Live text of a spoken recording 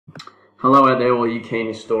Hello out there, all you keen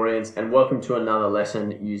historians, and welcome to another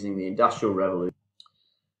lesson using the Industrial Revolution.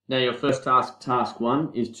 Now, your first task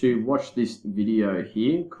one, is to watch this video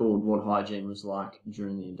here called What Hygiene Was Like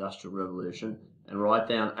During the Industrial Revolution and write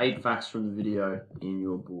down 8 facts from the video in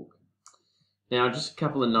your book. Now, just a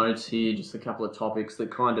couple of notes here, just a couple of topics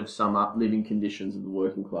that kind of sum up living conditions of the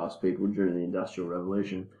working class people during the Industrial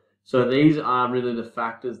Revolution. So these are really the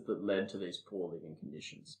factors that led to these poor living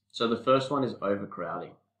conditions. So the first one is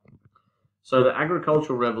overcrowding. So the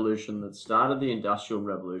agricultural revolution that started the Industrial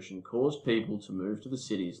Revolution caused people to move to the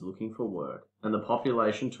cities looking for work and the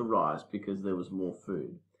population to rise because there was more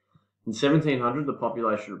food. In 1700, the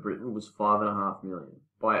population of Britain was 5.5 million.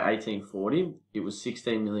 By 1840, it was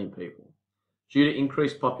 16 million people. Due to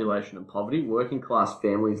increased population and poverty, working class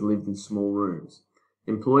families lived in small rooms.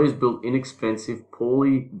 Employers built inexpensive,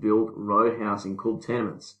 poorly built row housing called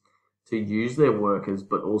tenements to use their workers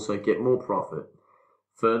but also get more profit,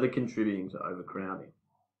 further contributing to overcrowding.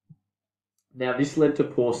 Now, this led to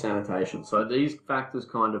poor sanitation. So these factors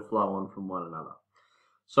kind of flow on from one another.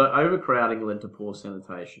 So overcrowding led to poor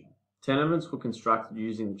sanitation. Tenements were constructed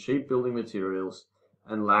using cheap building materials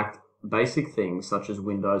and lacked basic things such as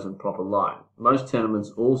windows and proper light. Most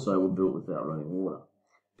tenements also were built without running water.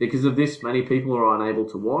 Because of this, many people are unable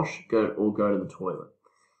to wash or go to the toilet.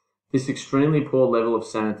 This extremely poor level of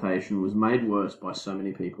sanitation was made worse by so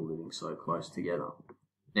many people living so close together.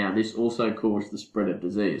 Now, this also caused the spread of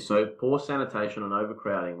disease. So poor sanitation and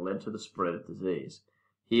overcrowding led to the spread of disease.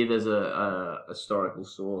 Here there's a historical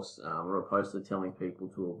source or a poster telling people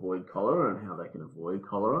to avoid cholera and how they can avoid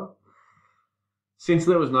cholera. Since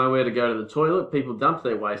there was nowhere to go to the toilet, people dumped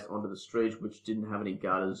their waste onto the streets, which didn't have any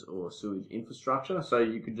gutters or sewage infrastructure, so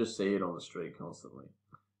you could just see it on the street constantly.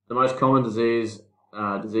 The most common diseases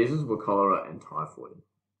were cholera and typhoid.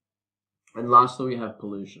 And lastly, we have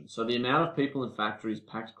pollution. So the amount of people in factories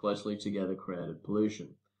packed closely together created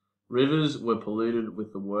pollution. Rivers were polluted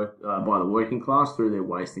with by the working class through their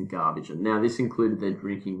waste and garbage. And now this included their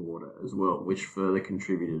drinking water as well, which further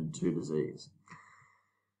contributed to disease.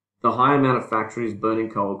 The high amount of factories burning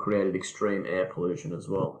coal created extreme air pollution as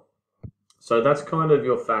well. So that's kind of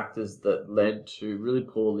your factors that led to really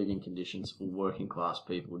poor living conditions for working class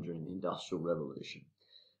people during the Industrial Revolution.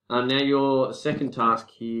 Now your second task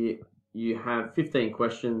here, you have 15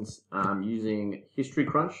 questions using History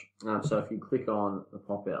Crunch. So if you click on the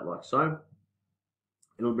pop-out like so,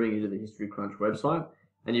 it'll bring you to the History Crunch website,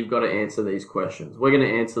 and you've got to answer these questions. We're going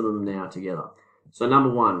to answer them now together. So number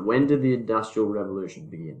 1, when did the Industrial Revolution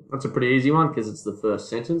begin? That's a pretty easy one because it's the first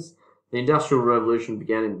sentence. The Industrial Revolution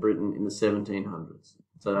began in Britain in the 1700s.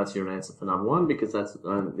 So that's your answer for number 1 because that's the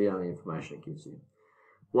only information it gives you.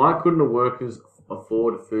 Why couldn't the workers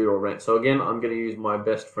afford food or rent? So again, I'm going to use my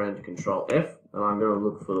best friend Control F, and I'm going to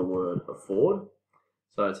look for the word afford.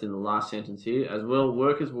 So it's in the last sentence here. As well,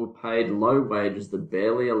 workers were paid low wages that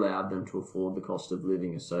barely allowed them to afford the cost of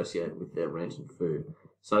living associated with their rent and food.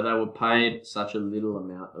 So they were paid such a little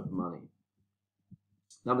amount of money.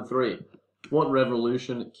 Number 3, what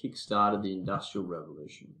revolution kick-started the Industrial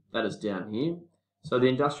Revolution? That is down here. So the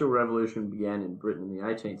Industrial Revolution began in Britain in the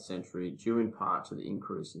 18th century due in part to the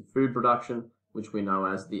increase in food production, which we know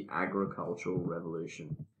as the Agricultural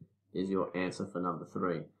Revolution, is your answer for number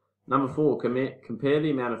 3. Number 4, compare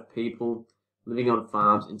the amount of people living on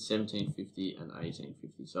farms in 1750 and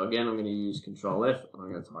 1850. So again, I'm going to use Control F, and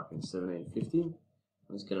I'm going to type in 1750.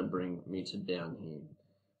 It's going to bring me to down here.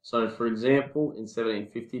 So for example, in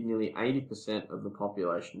 1750, nearly 80% of the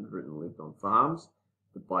population of Britain lived on farms.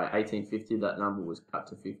 But by 1850, that number was cut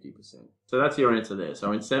to 50%. So that's your answer there. So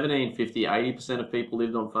in 1750, 80% of people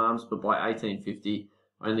lived on farms, but by 1850,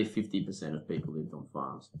 only 50% of people lived on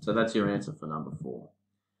farms. So that's your answer for number 4.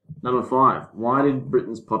 Number 5, why did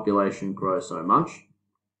Britain's population grow so much?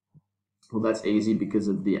 Well, that's easy because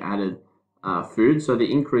of the added food. So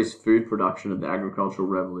the increased food production of the Agricultural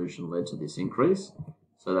Revolution led to this increase.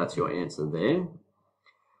 So that's your answer there.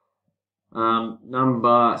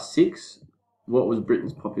 Number 6, what was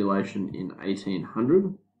Britain's population in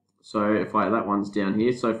 1800? So that one's down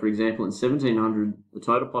here. So for example, in 1700, the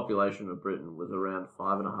total population of Britain was around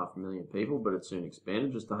 5.5 million people, but it soon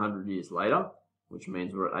expanded just 100 years later, which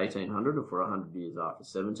means we're at 1800 if we're 100 years after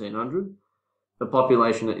 1700. The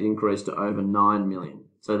population had increased to over 9 million.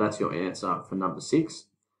 So that's your answer for number 6.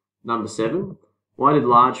 Number 7, why did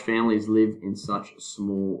large families live in such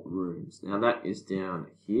small rooms? Now that is down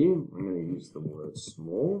here. I'm going to use the word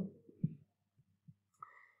small.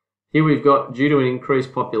 Here we've got, due to an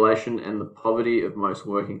increased population and the poverty of most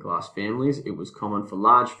working class families, it was common for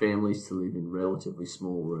large families to live in relatively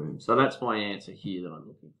small rooms. So that's my answer here that I'm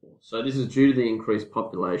looking for. So this is due to the increased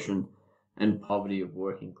population and poverty of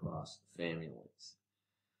working class families.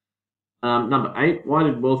 Number 8, why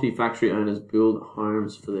did wealthy factory owners build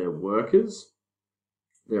homes for their workers?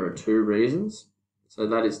 There are 2 reasons. So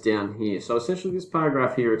that is down here. So essentially this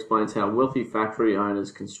paragraph here explains how wealthy factory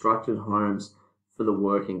owners constructed homes for the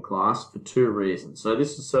working class for 2 reasons. So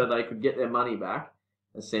this is so they could get their money back,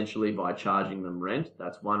 essentially by charging them rent.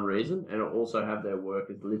 That's one reason. And also have their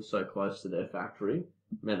workers live so close to their factory,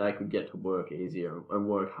 meant they could get to work easier and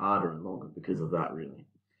work harder and longer because of that, really.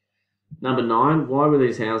 Number 9, why were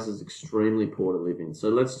these houses extremely poor to live in? So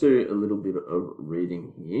let's do a little bit of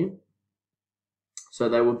reading here. So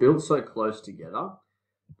they were built so close together.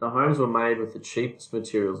 The homes were made with the cheapest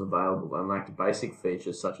materials available and lacked basic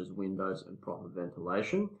features such as windows and proper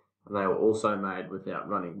ventilation. And they were also made without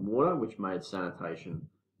running water, which made sanitation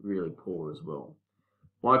really poor as well.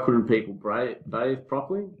 Why couldn't people bathe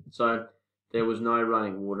properly? So there was no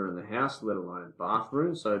running water in the house, let alone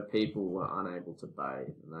bathrooms, so people were unable to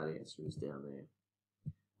bathe, and that answer is down there.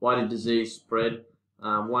 Why did disease spread?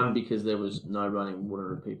 One, because there was no running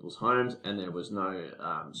water in people's homes, and there was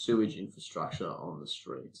no sewage infrastructure on the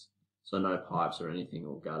streets. So no pipes or anything,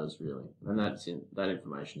 or gutters really. And that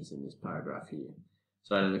information is in this paragraph here.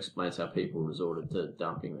 So it explains how people resorted to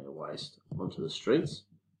dumping their waste onto the streets.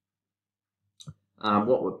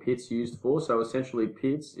 What were pits used for? So essentially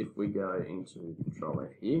pits, if we go into Control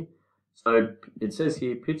F here, so it says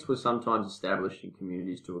here, pits were sometimes established in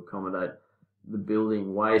communities to accommodate the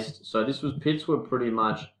building waste. So pits were pretty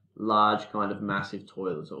much large kind of massive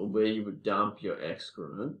toilets, or where you would dump your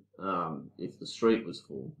excrement if the street was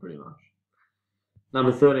full, pretty much.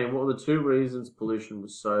 Number 13, what were the 2 reasons pollution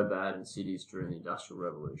was so bad in cities during the Industrial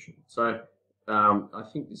Revolution? So I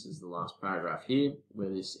think this is the last paragraph here where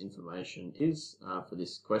this information is for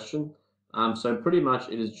this question. So pretty much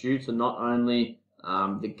it is due to not only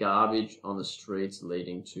the garbage on the streets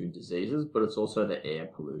leading to diseases, but it's also the air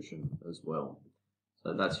pollution as well.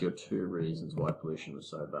 So that's your 2 reasons why pollution was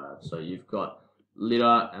so bad. So you've got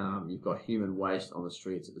litter, you've got human waste on the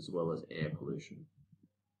streets, as well as air pollution.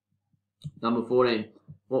 Number 14,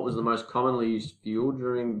 what was the most commonly used fuel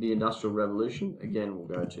during the Industrial Revolution? Again, we'll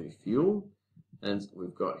go to fuel, and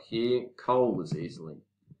we've got here coal was easily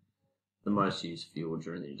the most used fuel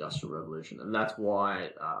during the Industrial Revolution, and that's why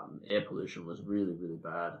air pollution was really, really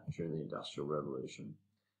bad during the Industrial Revolution.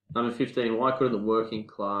 Number 15, why couldn't the working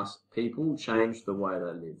class people change the way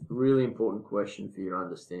they live? Really important question for your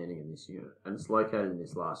understanding in this unit, and it's located in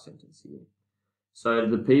this last sentence here. So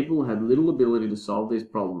the people had little ability to solve these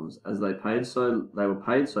problems as they were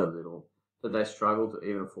paid so little that they struggled to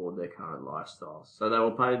even afford their current lifestyles. So they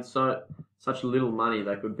were paid such little money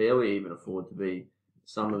they could barely even afford to be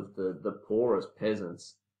some of the poorest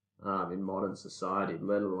peasants in modern society,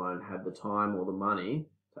 let alone had the time or the money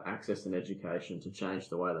to access an education to change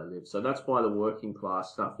the way they live. So that's why the working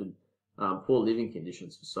class suffered poor living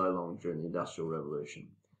conditions for so long during the Industrial Revolution.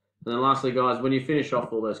 And then lastly, guys, when you finish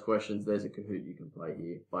off all those questions, there's a Kahoot you can play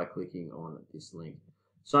here by clicking on this link.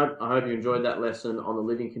 So I hope you enjoyed that lesson on the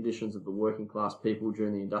living conditions of the working class people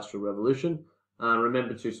during the Industrial Revolution.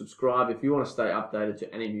 Remember to subscribe if you want to stay updated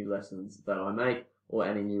to any new lessons that I make or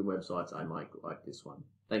any new websites I make like this one.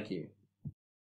 Thank you.